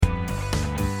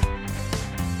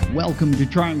Welcome to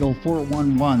Triangle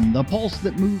 411, the pulse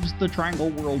that moves the Triangle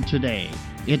world today.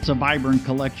 It's a vibrant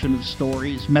collection of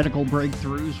stories, medical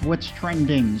breakthroughs, what's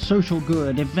trending, social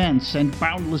good, events, and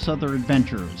boundless other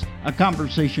adventures. A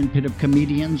conversation pit of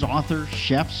comedians, authors,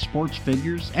 chefs, sports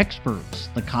figures, experts,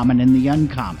 the common and the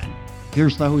uncommon.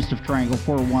 Here's the host of Triangle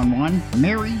 411,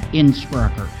 Mary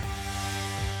Innsbrucker.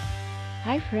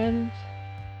 Hi, friends.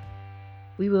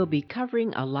 We will be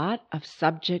covering a lot of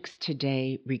subjects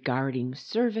today regarding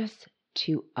service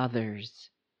to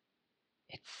others.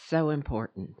 It's so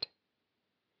important.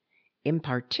 In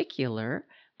particular,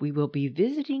 we will be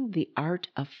visiting the art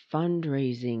of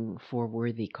fundraising for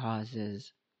worthy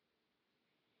causes.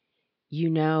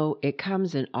 You know, it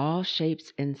comes in all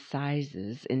shapes and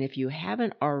sizes, and if you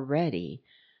haven't already,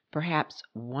 perhaps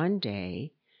one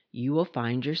day you will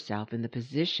find yourself in the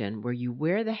position where you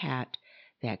wear the hat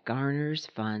that garners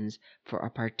funds for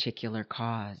a particular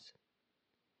cause.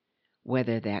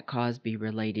 Whether that cause be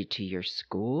related to your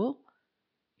school,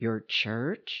 your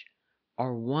church,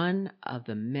 or one of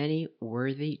the many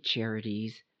worthy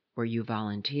charities where you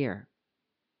volunteer.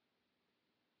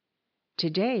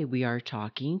 Today we are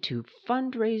talking to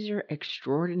fundraiser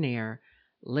extraordinaire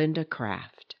Linda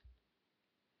Kraft.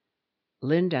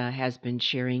 Linda has been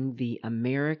sharing the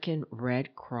American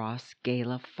Red Cross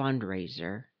Gala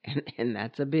fundraiser, and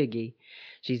that's a biggie.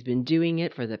 She's been doing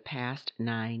it for the past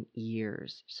 9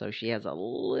 years, so she has a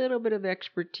little bit of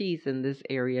expertise in this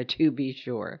area to be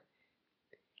sure.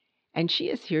 And she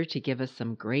is here to give us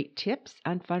some great tips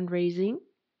on fundraising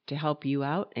to help you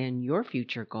out in your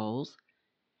future goals,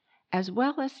 as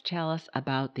well as tell us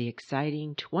about the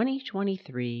exciting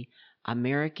 2023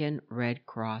 American Red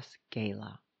Cross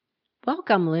Gala.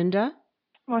 Welcome, Linda.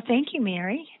 Well, thank you,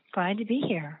 Mary. Glad to be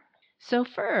here. So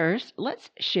first, let's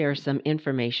share some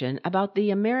information about the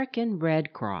American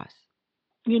Red Cross.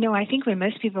 You know, I think when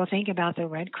most people think about the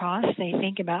Red Cross, they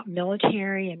think about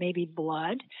military and maybe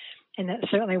blood, and that's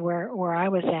certainly where I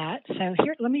was at. So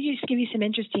here, let me just give you some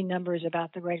interesting numbers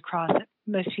about the Red Cross that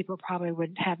most people probably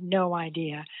would have no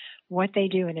idea what they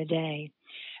do in a day.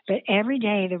 But every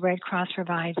day, the Red Cross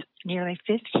provides nearly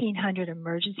 1,500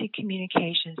 emergency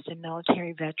communications to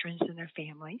military veterans and their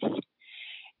families.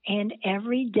 And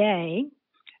every day,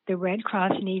 the Red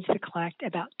Cross needs to collect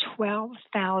about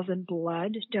 12,000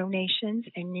 blood donations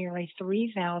and nearly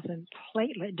 3,000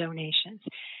 platelet donations.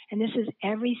 And this is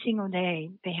every single day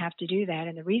they have to do that.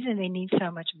 And the reason they need so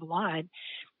much blood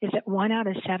is that 1 out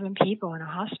of 7 people in a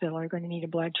hospital are going to need a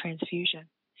blood transfusion.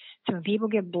 So when people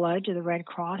give blood to the Red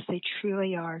Cross, they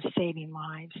truly are saving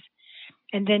lives.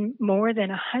 And then more than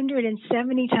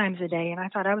 170 times a day, and I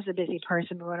thought I was a busy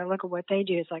person, but when I look at what they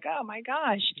do, it's like, oh my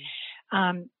gosh,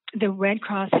 the Red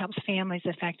Cross helps families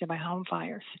affected by home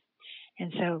fires.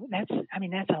 And so that's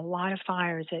a lot of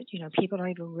fires that, people don't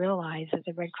even realize that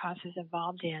the Red Cross is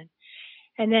involved in.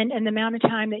 And then in the amount of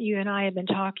time that you and I have been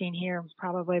talking here,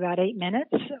 probably about 8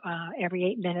 minutes, every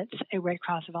 8 minutes, a Red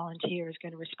Cross volunteer is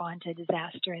going to respond to a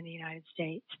disaster in the United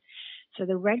States. So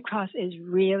the Red Cross is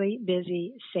really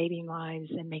busy saving lives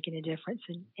and making a difference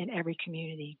in every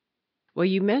community. Well,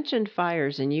 you mentioned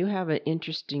fires, and you have an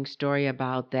interesting story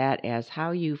about that as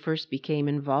how you first became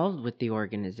involved with the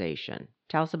organization.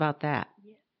 Tell us about that.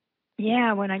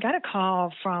 Yeah, when I got a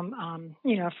call from,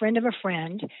 a friend of a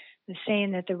friend, was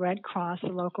saying that the Red Cross, the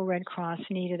local Red Cross,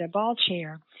 needed a ball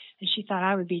chair, and she thought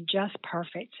I would be just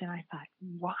perfect. And I thought,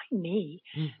 why me?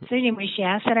 Mm-hmm. So anyway, she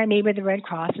asked that I meet with the Red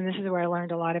Cross, and this is where I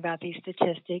learned a lot about these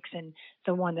statistics. And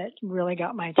the one that really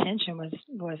got my attention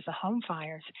was the home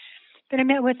fires. But I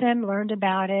met with them, learned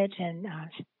about it, and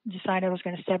decided I was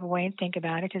going to step away and think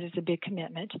about it because it's a big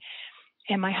commitment.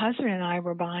 And my husband and I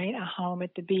were buying a home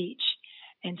at the beach.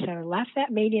 And so I left that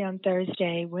meeting on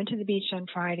Thursday, went to the beach on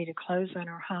Friday to close on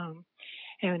our home.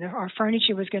 And our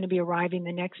furniture was going to be arriving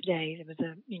the next day. It was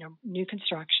a, new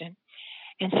construction.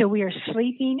 And so we are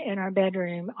sleeping in our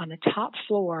bedroom on the top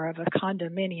floor of a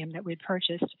condominium that we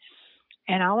purchased.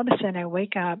 And all of a sudden I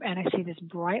wake up and I see this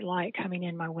bright light coming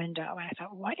in my window. And I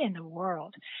thought, what in the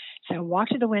world? So I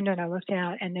walked to the window and I looked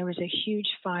out, and there was a huge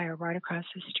fire right across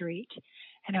the street.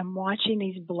 And I'm watching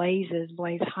these blazes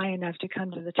blaze high enough to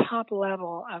come to the top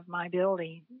level of my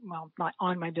building. Well, not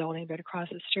on my building, but across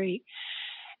the street.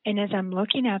 And as I'm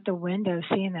looking out the window,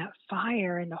 seeing that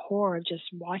fire and the horror of just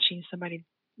watching somebody,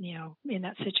 in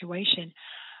that situation,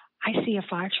 I see a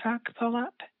fire truck pull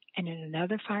up, and then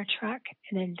another fire truck,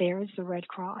 and then there's the Red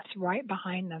Cross right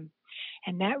behind them.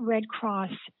 And that Red Cross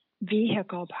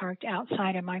vehicle parked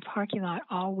outside of my parking lot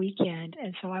all weekend.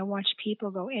 And so I watched people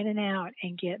go in and out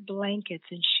and get blankets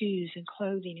and shoes and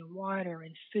clothing and water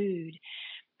and food.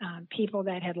 People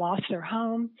that had lost their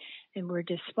home, and were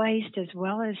displaced, as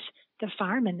well as the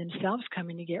firemen themselves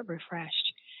coming to get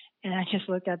refreshed. And I just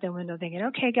looked out the window thinking,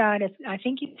 okay, God, I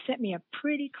think you sent me a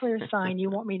pretty clear sign you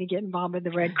want me to get involved with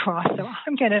the Red Cross. So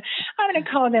I'm gonna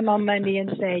call them on Monday and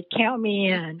say, count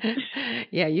me in.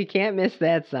 Yeah, you can't miss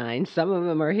that sign. Some of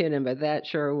them are hidden, but that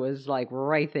sure was like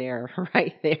right there,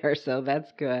 right there. So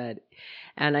that's good.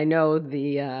 And I know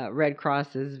the Red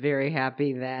Cross is very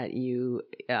happy that you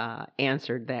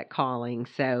answered that calling.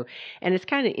 So, and it's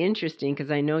kind of interesting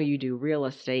because I know you do real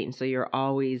estate, and so you're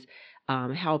always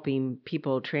helping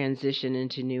people transition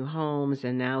into new homes.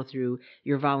 And now through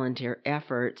your volunteer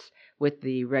efforts with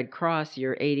the Red Cross,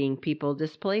 you're aiding people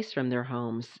displaced from their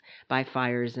homes by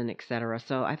fires and etc.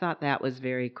 So I thought that was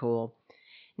very cool.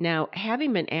 Now,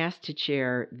 having been asked to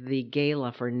chair the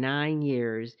gala for 9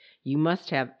 years, you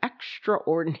must have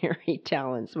extraordinary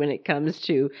talents when it comes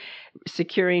to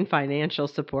securing financial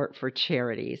support for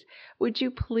charities. Would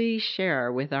you please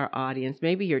share with our audience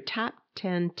maybe your top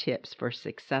 10 tips for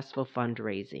successful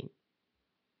fundraising?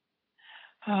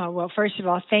 Oh, well, first of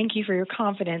all, thank you for your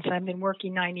confidence. I've been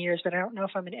working 9 years, but I don't know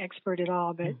if I'm an expert at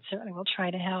all, but certainly will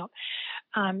try to help.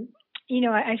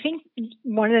 I think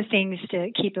one of the things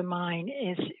to keep in mind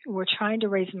is we're trying to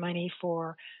raise money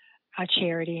for a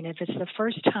charity, and if it's the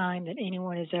first time that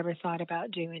anyone has ever thought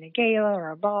about doing a gala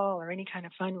or a ball or any kind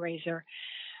of fundraiser,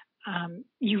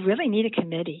 you really need a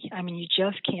committee. I mean, you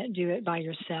just can't do it by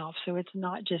yourself. So it's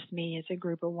not just me, it's a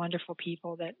group of wonderful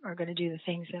people that are going to do the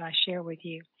things that I share with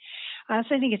you. I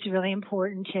also think it's really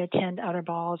important to attend other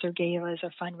balls or galas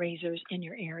or fundraisers in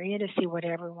your area to see what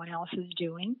everyone else is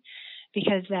doing,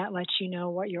 because that lets you know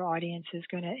what your audience is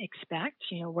going to expect,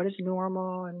 what is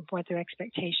normal and what their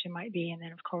expectation might be. And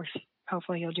then, of course,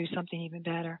 hopefully you'll do something even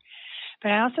better.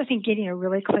 But I also think getting a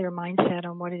really clear mindset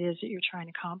on what it is that you're trying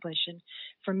to accomplish. And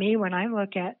for me, when I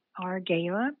look at our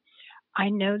gala, I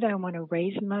know that I want to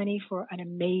raise money for an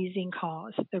amazing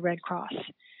cause, the Red Cross.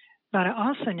 But I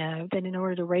also know that in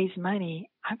order to raise money,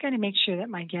 I've got to make sure that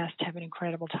my guests have an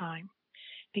incredible time.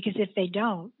 Because if they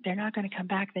don't, they're not going to come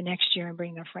back the next year and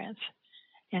bring their friends.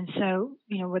 And so,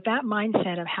 with that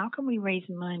mindset of how can we raise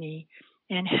money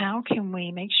and how can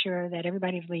we make sure that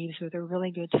everybody leaves with a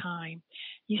really good time,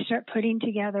 you start putting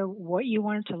together what you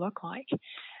want it to look like.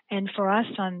 And for us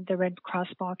on the Red Cross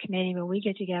Ball Committee, when we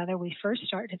get together, we first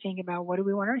start to think about what do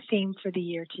we want our theme for the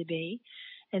year to be.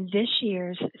 And this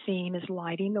year's theme is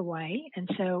lighting the way. And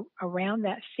so around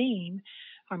that theme,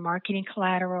 our marketing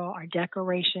collateral, our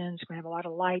decorations, we have a lot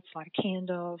of lights, a lot of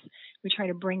candles. We try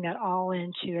to bring that all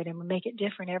into it, and we make it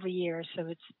different every year so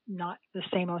it's not the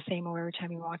same old every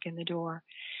time you walk in the door.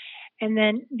 And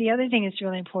then the other thing that's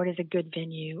really important is a good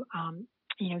venue.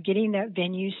 Getting that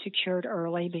venue secured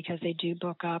early, because they do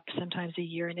book up sometimes a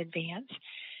year in advance.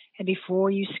 And before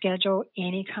you schedule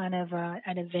any kind of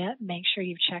an event, make sure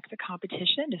you've checked the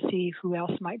competition to see who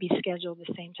else might be scheduled at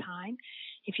the same time.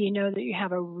 If you know that you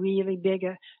have a really big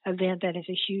event that is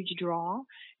a huge draw,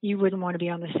 you wouldn't want to be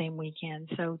on the same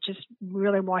weekend. So just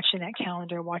really watching that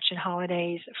calendar, watching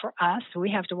holidays. For us,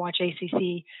 we have to watch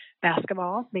ACC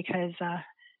basketball because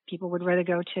people would rather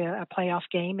go to a playoff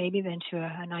game maybe than to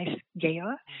a nice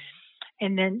gala.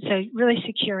 And then so really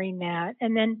securing that.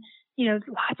 And then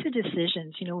lots of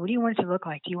decisions. What do you want it to look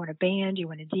like? Do you want a band? Do you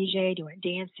want a DJ? Do you want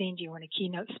dancing? Do you want a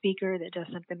keynote speaker that does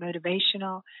something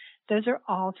motivational? Those are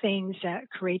all things that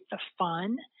create the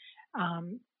fun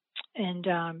and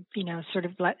sort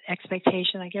of let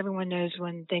expectation. Like everyone knows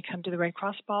when they come to the Red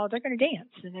Cross Ball, they're going to dance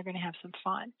and they're going to have some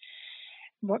fun.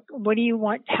 What do you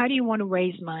want? How do you want to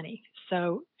raise money?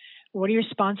 So what are your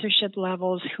sponsorship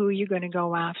levels? Who are you going to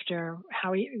go after?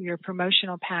 How your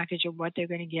promotional package of what they're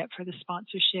going to get for the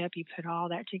sponsorship? You put all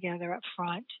that together up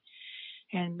front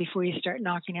and before you start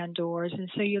knocking on doors. And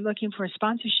so you're looking for a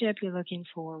sponsorship. You're looking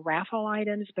for raffle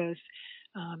items, both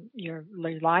your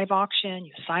live auction,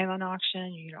 your silent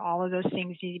auction. All of those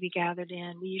things need to be gathered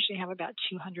in. We usually have about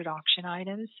 200 auction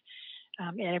items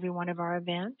at every one of our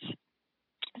events.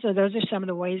 So those are some of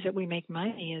the ways that we make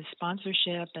money is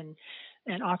sponsorship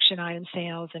and auction item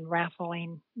sales and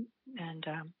raffling, and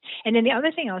then the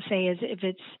other thing I'll say is if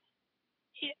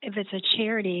it's a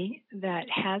charity that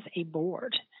has a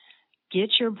board, get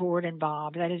your board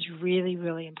involved. That is really,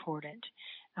 really important.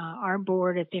 Our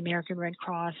board at the American Red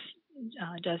Cross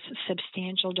does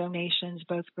substantial donations,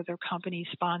 both with their company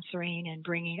sponsoring and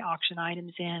bringing auction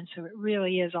items in. So it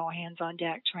really is all hands on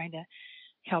deck trying to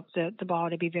help the ball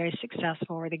to be very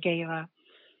successful, or the gala.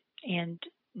 And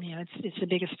it's the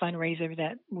biggest fundraiser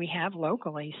that we have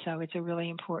locally, so it's a really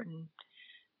important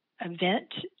event,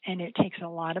 and it takes a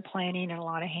lot of planning and a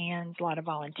lot of hands, a lot of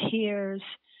volunteers,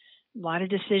 a lot of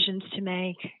decisions to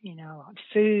make, on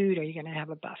food. Are you going to have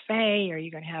a buffet? Are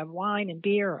you going to have wine and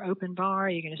beer or open bar? Are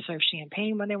you going to serve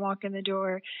champagne when they walk in the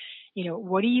door?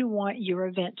 What do you want your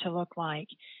event to look like?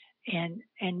 And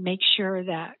make sure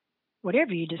that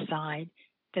whatever you decide,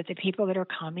 that the people that are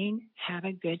coming have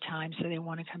a good time so they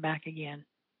want to come back again.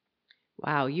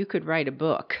 Wow, you could write a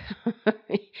book.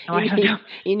 Oh, I don't know.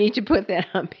 You need to put that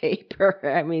on paper.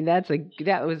 I mean, that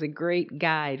was a great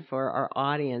guide for our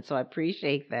audience, so I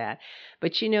appreciate that.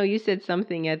 But you said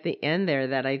something at the end there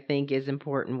that I think is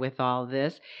important with all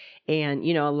this. And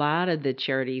a lot of the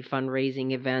charity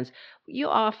fundraising events, you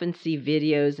often see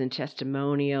videos and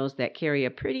testimonials that carry a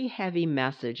pretty heavy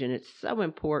message, and it's so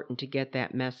important to get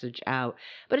that message out.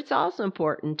 But it's also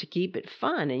important to keep it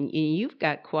fun, and you've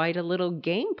got quite a little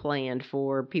game planned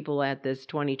for people at this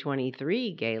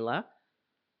 2023 gala.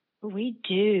 We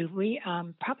do. We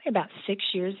probably about 6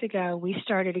 years ago, we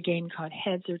started a game called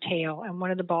Heads or Tail, and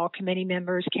one of the ball committee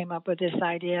members came up with this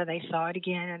idea. They saw it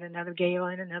again at another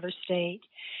gala in another state.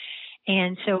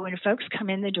 And so when folks come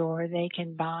in the door, they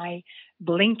can buy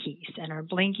blinkies, and our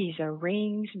blinkies are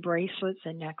rings, bracelets,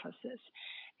 and necklaces.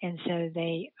 And so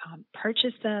they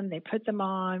purchase them, they put them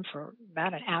on for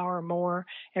about an hour or more.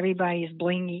 Everybody is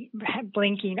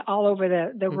blinking all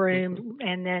over the room.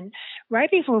 And then right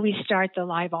before we start the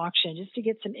live auction, just to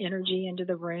get some energy into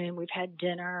the room, we've had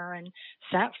dinner and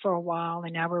sat for a while,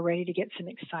 and now we're ready to get some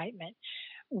excitement.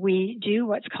 We do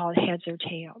what's called Heads or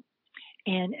Tail.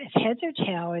 And Heads or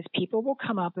Tail is people will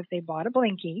come up if they bought a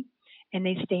blinky, and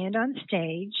they stand on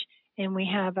stage, and we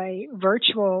have a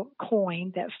virtual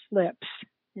coin that flips.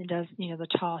 It does, the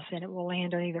toss, and it will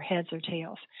land on either heads or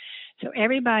tails. So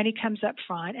everybody comes up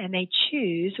front, and they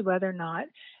choose whether or not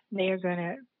they are going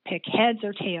to pick heads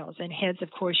or tails. And heads, of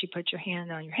course, you put your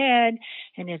hand on your head,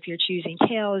 and if you're choosing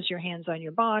tails, your hand's on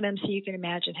your bottom. So you can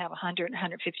imagine have 100,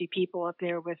 150 people up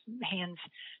there with hands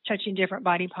touching different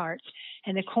body parts.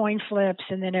 And the coin flips,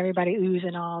 and then everybody oohs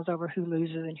and ahs over who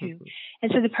loses and who.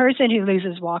 And so the person who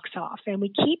loses walks off. And we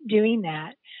keep doing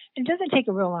that. It doesn't take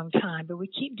a real long time, but we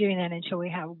keep doing that until we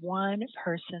have one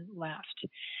person left.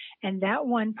 And that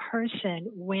one person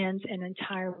wins an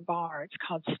entire bar. It's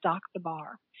called Stock the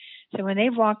Bar. So when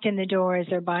they've walked in the door as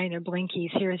they're buying their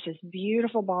blinkies, here's this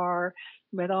beautiful bar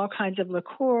with all kinds of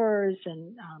liqueurs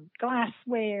and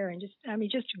glassware and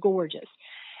just gorgeous.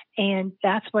 And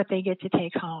that's what they get to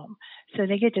take home. So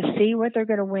they get to see what they're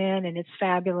going to win, and it's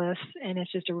fabulous. And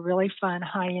it's just a really fun,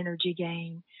 high-energy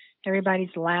game.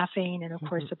 Everybody's laughing, and, of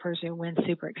course, the person who wins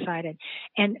super excited.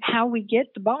 And how we get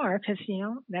the bar, because,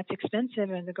 that's expensive,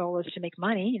 and the goal is to make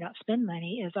money, not spend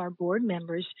money, is our board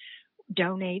members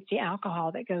donate the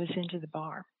alcohol that goes into the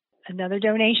bar. Another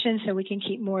donation so we can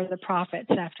keep more of the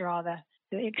profits after all the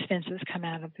expenses come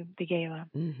out of the gala.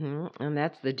 And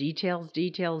that's the details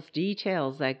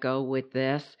that go with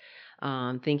this.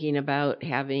 Thinking about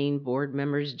having board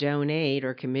members donate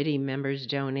or committee members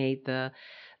donate the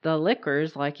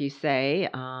liquors, like you say,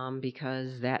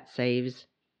 because that saves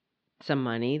some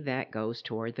money that goes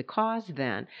toward the cause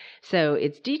then. So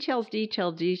it's details,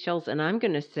 and I'm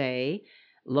going to say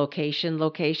location.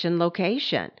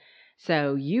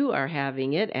 So you are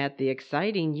having it at the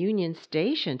exciting Union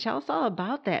Station. Tell us all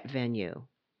about that venue.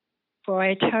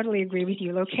 Boy, I totally agree with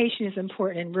you. Location is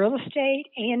important in real estate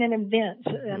and in events.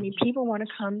 I mean, people want to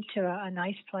come to a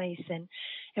nice place,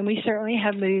 and we certainly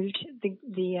have moved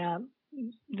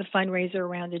the fundraiser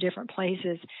around to different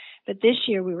places. But this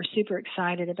year we were super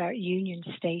excited about Union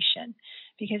Station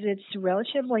because it's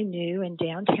relatively new in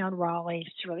downtown Raleigh.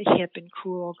 It's really hip and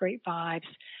cool, great vibes,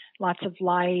 lots of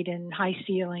light and high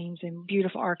ceilings and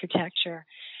beautiful architecture.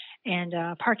 And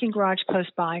parking garage close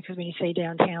by, because when you say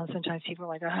downtown, sometimes people are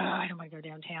like, oh, I don't want to go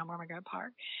downtown. Where am I going to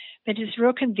park? But it's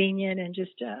real convenient and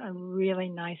just a really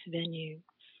nice venue.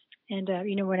 And,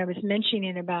 when I was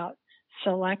mentioning about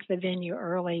select the venue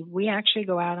early, we actually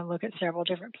go out and look at several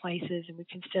different places, and we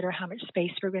consider how much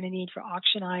space we're going to need for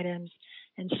auction items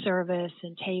and service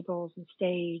and tables and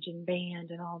stage and band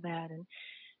and all that. And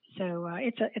so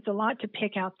it's a lot to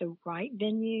pick out the right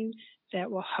venue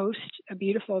that will host a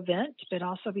beautiful event, but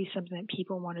also be something that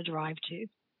people want to drive to.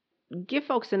 Give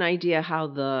folks an idea how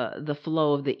the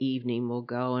flow of the evening will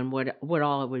go and what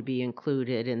all would be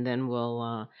included, and then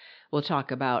we'll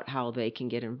talk about how they can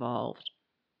get involved.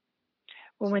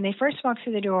 Well, when they first walk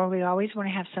through the door, we always want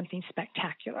to have something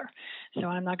spectacular. So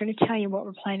I'm not going to tell you what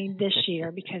we're planning this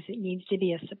year because it needs to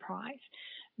be a surprise.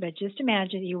 But just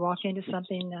imagine you walk into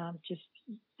something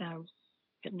that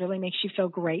really makes you feel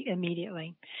great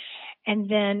immediately. And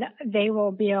then they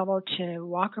will be able to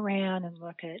walk around and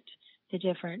look at the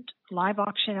different live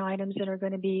auction items that are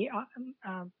going to be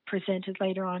presented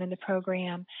later on in the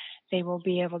program. They will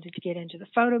be able to get into the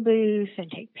photo booth and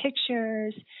take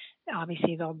pictures.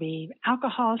 Obviously, there'll be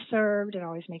alcohol served. It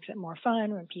always makes it more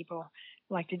fun when people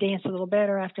like to dance a little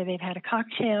better after they've had a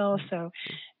cocktail, so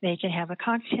they can have a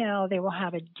cocktail. They will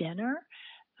have a dinner.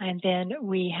 And then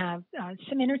we have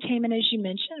some entertainment, as you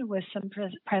mentioned, with some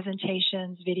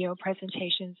presentations, video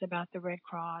presentations about the Red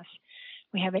Cross.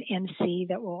 We have an MC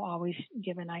that will always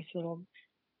give a nice little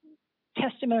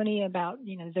testimony about,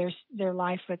 their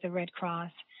life with the Red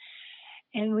Cross.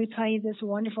 And we play this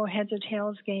wonderful heads or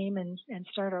tails game and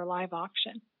start our live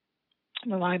auction.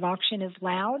 The live auction is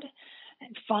loud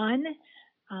and fun.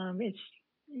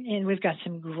 And we've got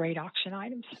some great auction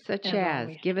items. Such as,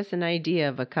 give us an idea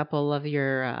of a couple of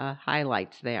your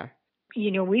highlights there.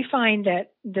 We find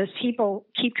that those people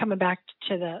keep coming back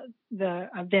to the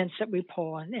events that we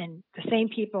pull, and the same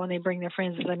people, and they bring their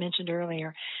friends, as I mentioned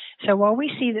earlier. So what we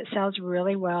see that sells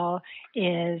really well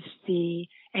is the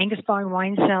Angus Barn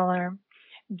Wine Cellar,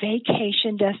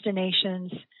 vacation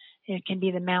destinations. It can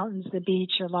be the mountains, the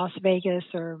beach, or Las Vegas,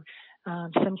 or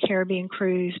some Caribbean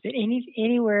cruise, but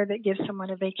anywhere that gives someone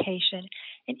a vacation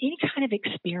and any kind of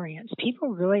experience. People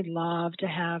really love to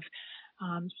have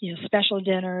special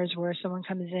dinners where someone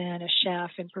comes in, a chef,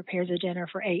 and prepares a dinner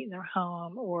for 8 in their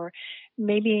home, or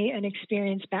maybe an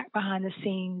experience back behind the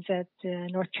scenes at the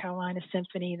North Carolina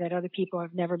Symphony that other people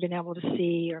have never been able to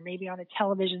see, or maybe on a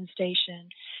television station.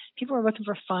 People are looking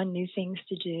for fun, new things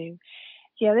to do.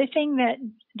 The other thing that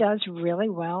does really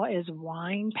well is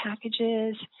wine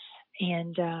packages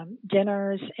and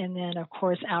dinners, and then, of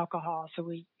course, alcohol. So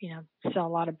we, sell a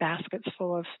lot of baskets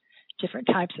full of different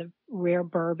types of rare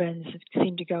bourbons that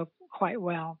seem to go quite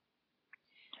well.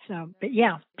 So, but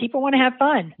yeah, people want to have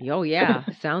fun. Oh, yeah.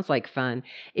 Sounds like fun.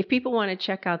 If people want to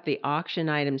check out the auction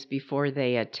items before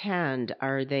they attend,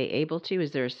 are they able to?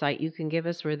 Is there a site you can give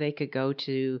us where they could go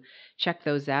to check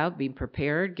those out, be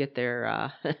prepared, get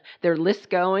their their list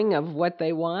going of what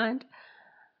they want?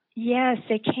 Yes,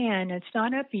 they can. It's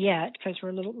not up yet because we're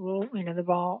a little, the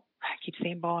ball, I keep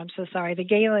saying ball, I'm so sorry. The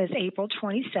gala is April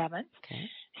 27th. Okay.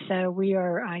 So we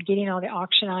are getting all the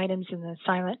auction items in the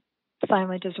silent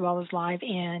as well as live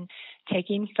in,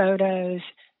 taking photos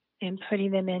and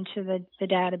putting them into the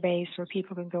database where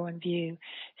people can go and view.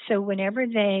 So whenever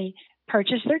they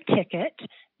purchase their ticket,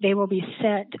 they will be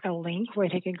sent a link where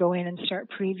they can go in and start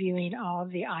previewing all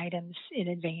of the items in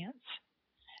advance.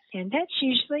 And that's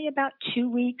usually about 2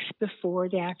 weeks before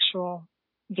the actual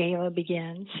gala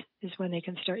begins is when they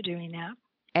can start doing that.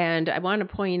 And I want to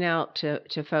point out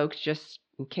to folks, just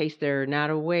in case they're not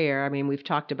aware, I mean, we've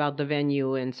talked about the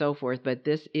venue and so forth, but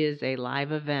this is a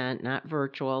live event, not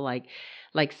virtual, like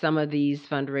some of these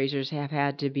fundraisers have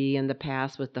had to be in the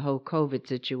past with the whole COVID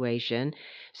situation.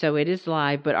 So it is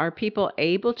live, but are people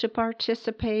able to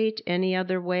participate any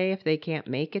other way if they can't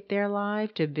make it there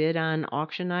live to bid on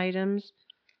auction items?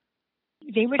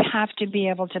 They would have to be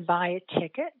able to buy a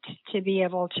ticket to be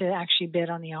able to actually bid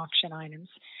on the auction items.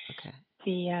 Okay.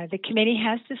 The committee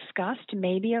has discussed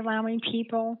maybe allowing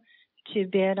people to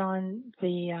bid on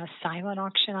the silent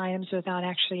auction items without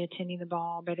actually attending the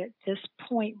ball, but at this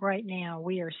point right now,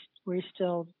 we're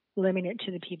still limiting it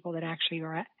to the people that actually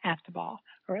are at the ball,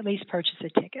 or at least purchase a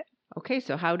ticket. Okay,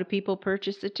 so how do people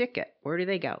purchase a ticket? Where do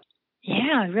they go?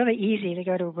 Yeah, really easy. They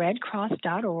go to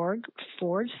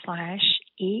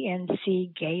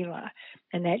redcross.org/ENC Gala,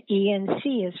 and that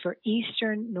ENC is for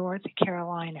Eastern North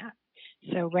Carolina.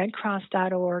 So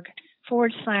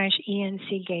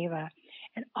redcross.org/ENC Gala.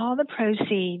 And all the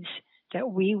proceeds that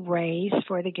we raise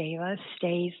for the gala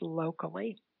stays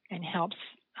locally and helps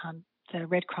the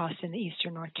Red Cross in the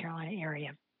Eastern North Carolina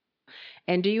area.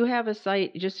 And do you have a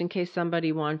site just in case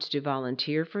somebody wants to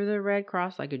volunteer for the Red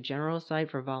Cross, like a general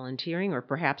site for volunteering, or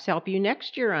perhaps help you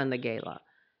next year on the gala?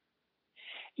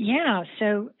 Yeah,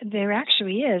 so there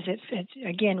actually is. It's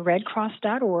again,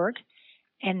 redcross.org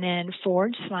and then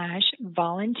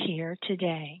 /volunteer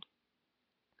today.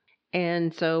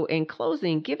 And so in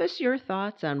closing, give us your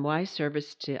thoughts on why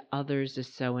service to others is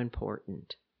so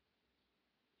important.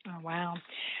 Oh, wow.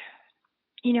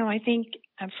 I think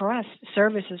for us,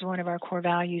 service is one of our core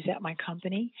values at my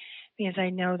company, because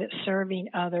I know that serving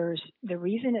others, the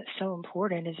reason it's so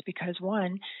important is because,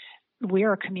 one, we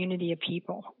are a community of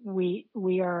people. We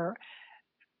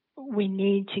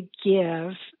need to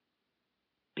give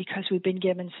because we've been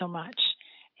given so much.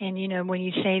 And, when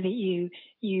you say that you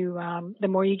the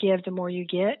more you give, the more you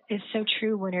get, it's so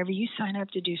true. Whenever you sign up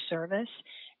to do service,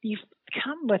 you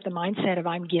come with the mindset of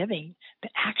I'm giving,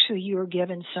 but actually you are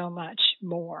given so much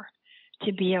more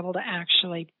to be able to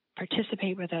actually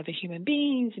participate with other human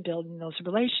beings, building those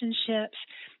relationships.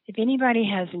 If anybody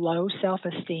has low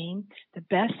self-esteem, the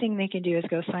best thing they can do is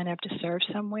go sign up to serve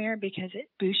somewhere, because it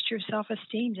boosts your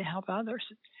self-esteem to help others.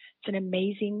 It's an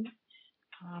amazing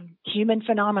human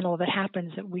phenomenon that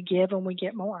happens, that we give and we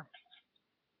get more.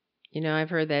 I've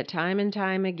heard that time and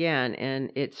time again,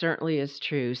 and it certainly is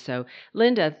true. So,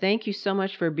 Linda, thank you so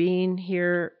much for being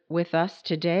here with us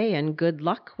today, and good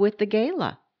luck with the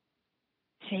gala.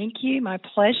 Thank you. My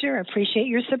pleasure. I appreciate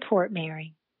your support,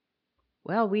 Mary.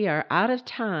 Well, we are out of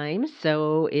time,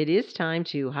 so it is time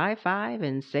to high five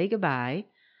and say goodbye.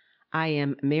 I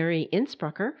am Mary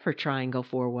Innsbrucker for Triangle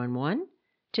 411.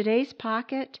 Today's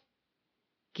pocket: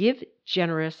 give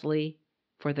generously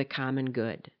for the common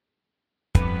good.